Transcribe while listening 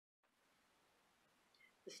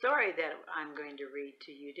The story that I'm going to read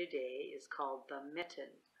to you today is called The Mitten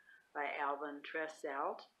by Alvin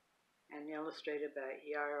Tresselt and illustrated by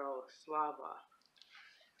Yaroslava.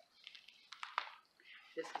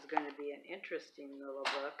 This is going to be an interesting little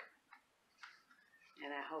book,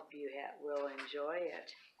 and I hope you will enjoy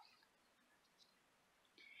it.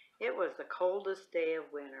 It was the coldest day of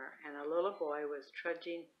winter, and a little boy was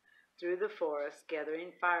trudging through the forest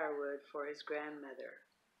gathering firewood for his grandmother.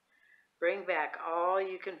 "Bring back all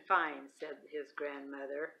you can find," said his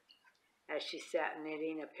grandmother, as she sat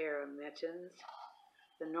knitting a pair of mittens.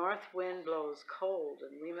 "The north wind blows cold,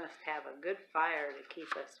 and we must have a good fire to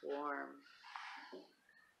keep us warm."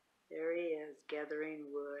 There he is,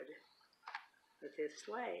 gathering wood with his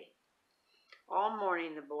sleigh. All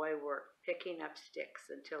morning the boy worked, picking up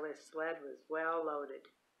sticks until his sled was well loaded.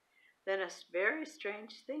 Then a very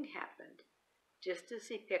strange thing happened. Just as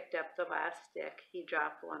he picked up the last stick, he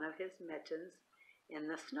dropped one of his mittens in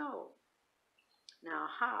the snow. Now,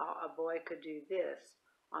 how a boy could do this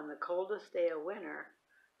on the coldest day of winter,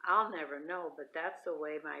 I'll never know, but that's the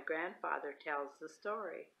way my grandfather tells the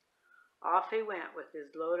story. Off he went with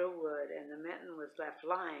his load of wood, and the mitten was left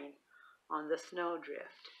lying on the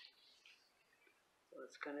snowdrift. So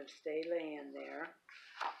it's going to stay laying there.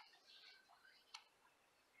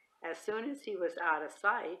 As soon as he was out of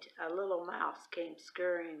sight, a little mouse came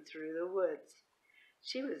scurrying through the woods.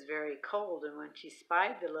 She was very cold, and when she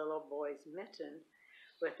spied the little boy's mitten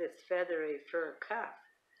with its feathery fur cuff,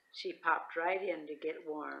 she popped right in to get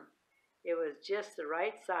warm. It was just the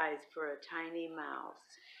right size for a tiny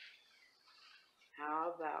mouse.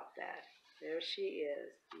 How about that? There she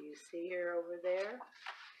is. Do you see her over there?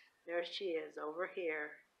 There she is, over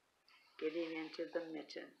here, getting into the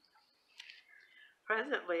mitten.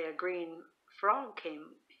 Presently a green frog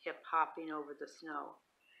came hip-hopping over the snow.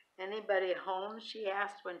 "Anybody home?" she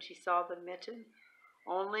asked when she saw the mitten.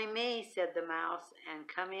 "Only me," said the mouse, "and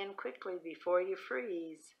come in quickly before you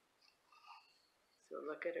freeze." So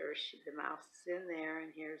look at her. The mouse is in there,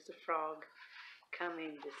 and here's the frog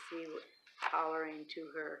coming to see, hollering to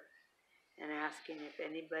her and asking if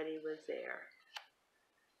anybody was there.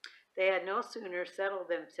 They had no sooner settled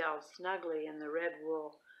themselves snugly in the red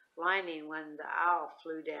wool lining when the owl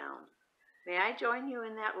flew down. "May I join you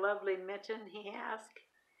in that lovely mitten?" he asked.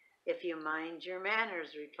 "If you mind your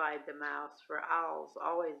manners," replied the mouse, for owls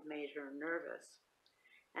always made her nervous.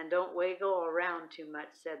 "And don't wiggle around too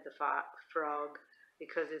much," said the frog,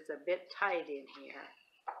 "because it's a bit tight in here."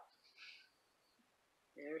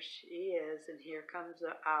 There she is, and here comes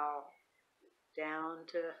the owl down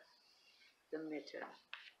to the mitten.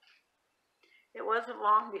 It wasn't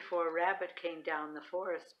long before a rabbit came down the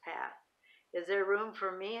forest path. "Is there room for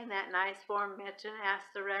me in that nice warm mitten?"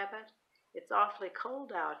 asked the rabbit. "It's awfully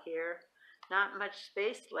cold out here." "Not much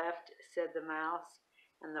space left," said the mouse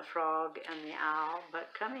and the frog and the owl,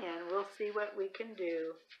 "but come in, we'll see what we can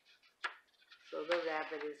do." So the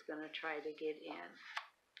rabbit is going to try to get in.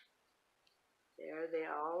 There they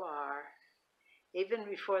all are. Even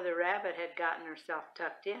before the rabbit had gotten herself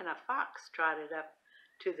tucked in, a fox trotted up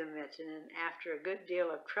to the mitten, and after a good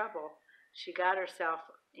deal of trouble, she got herself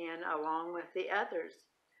in along with the others.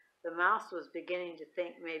 The mouse was beginning to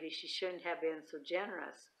think maybe she shouldn't have been so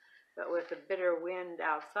generous, but with the bitter wind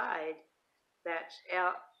outside,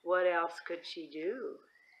 what else could she do?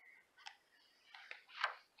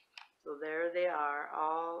 So there they are,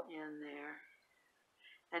 all in there.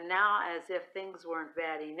 And now, as if things weren't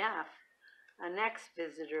bad enough, a next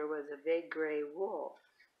visitor was a big gray wolf.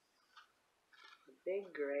 A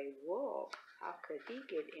big gray wolf. How could he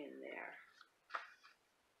get in there?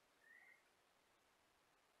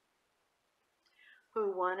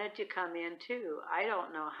 Who wanted to come in too. "I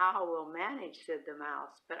don't know how we'll manage," said the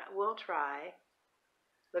mouse, "but we'll try."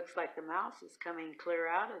 Looks like the mouse is coming clear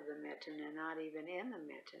out of the mitten and not even in the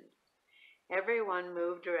mitten. Everyone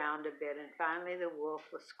moved around a bit, and finally the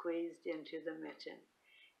wolf was squeezed into the mitten.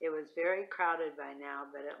 It was very crowded by now,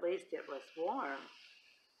 but at least it was warm.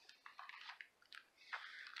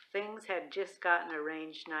 Things had just gotten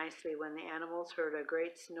arranged nicely when the animals heard a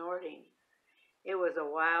great snorting. It was a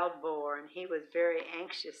wild boar, and he was very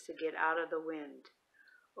anxious to get out of the wind.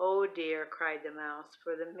 "Oh dear," cried the mouse,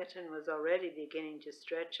 for the mitten was already beginning to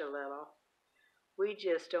stretch a little. "We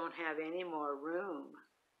just don't have any more room."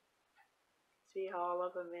 See all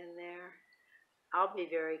of them in there? "I'll be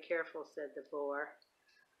very careful," said the boar.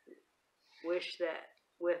 With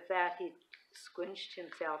that he squinched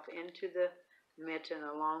himself into the mitten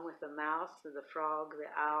along with the mouse, the frog, the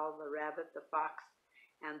owl, the rabbit, the fox,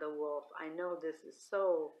 and the wolf. "I know this is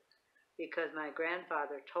so because my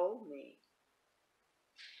grandfather told me."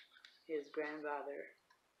 His grandfather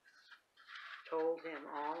told him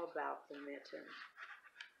all about the mitten.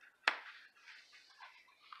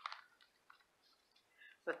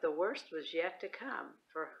 But the worst was yet to come,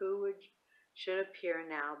 for who should appear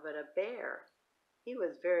now but a bear? He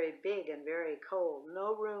was very big and very cold.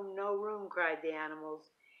 "No room, no room," cried the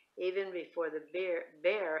animals, even before the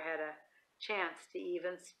bear had a chance to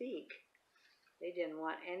even speak. They didn't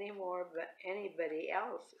want anybody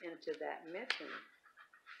else into that mitten.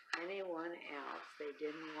 Anyone else they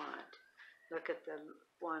didn't want. Look at the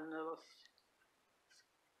one little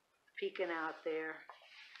peeking out there.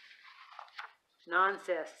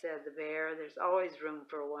 "Nonsense," said the bear. "There's always room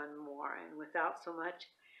for one more." And without so much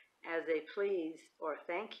as a please or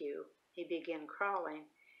thank you, he began crawling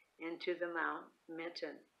into the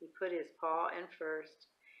mitten. He put his paw in first,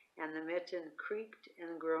 and the mitten creaked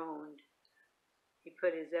and groaned. He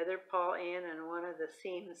put his other paw in, and one of the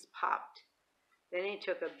seams popped. Then he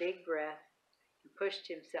took a big breath and pushed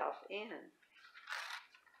himself in.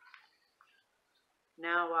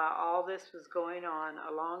 Now, while all this was going on,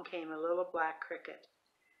 along came a little black cricket.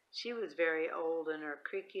 She was very old, and her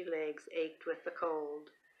creaky legs ached with the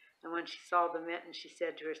cold. And when she saw the mitten, she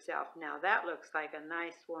said to herself, "Now that looks like a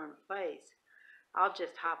nice warm place. I'll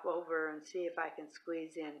just hop over and see if I can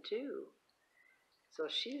squeeze in too." So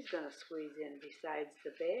she's going to squeeze in besides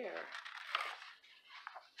the bear.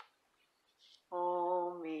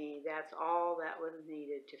 Oh me, that's all that was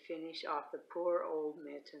needed to finish off the poor old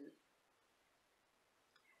mitten.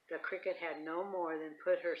 The cricket had no more than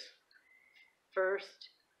put her first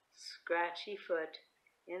scratchy foot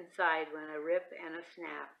inside when a rip and a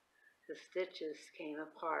snap, the stitches came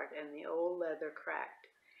apart, and the old leather cracked,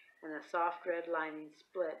 and the soft red lining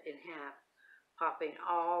split in half, popping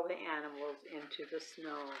all the animals into the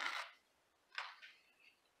snow.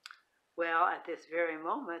 Well, at this very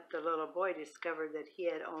moment, the little boy discovered that he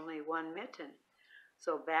had only one mitten,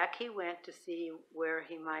 so back he went to see where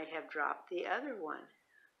he might have dropped the other one.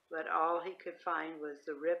 But all he could find was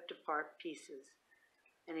the ripped apart pieces,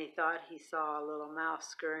 and he thought he saw a little mouse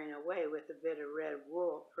scurrying away with a bit of red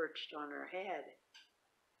wool perched on her head.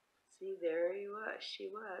 See, there she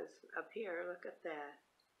was, up here, look at that.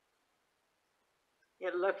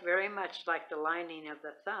 It looked very much like the lining of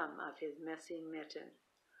the thumb of his missing mitten.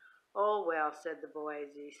 "Oh, well," said the boy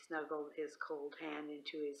as he snuggled his cold hand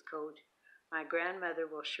into his coat, "my grandmother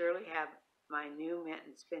will surely have my new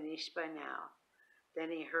mittens finished by now." Then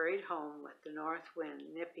he hurried home with the north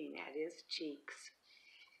wind nipping at his cheeks.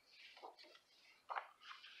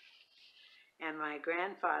 And my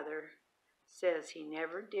grandfather says he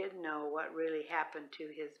never did know what really happened to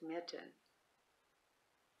his mitten.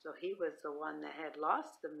 So he was the one that had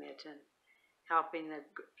lost the mitten, helping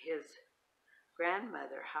his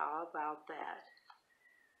grandmother. How about that?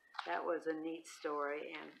 That was a neat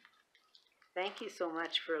story, and thank you so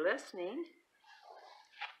much for listening.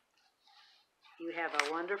 You have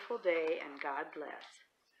a wonderful day, and God bless.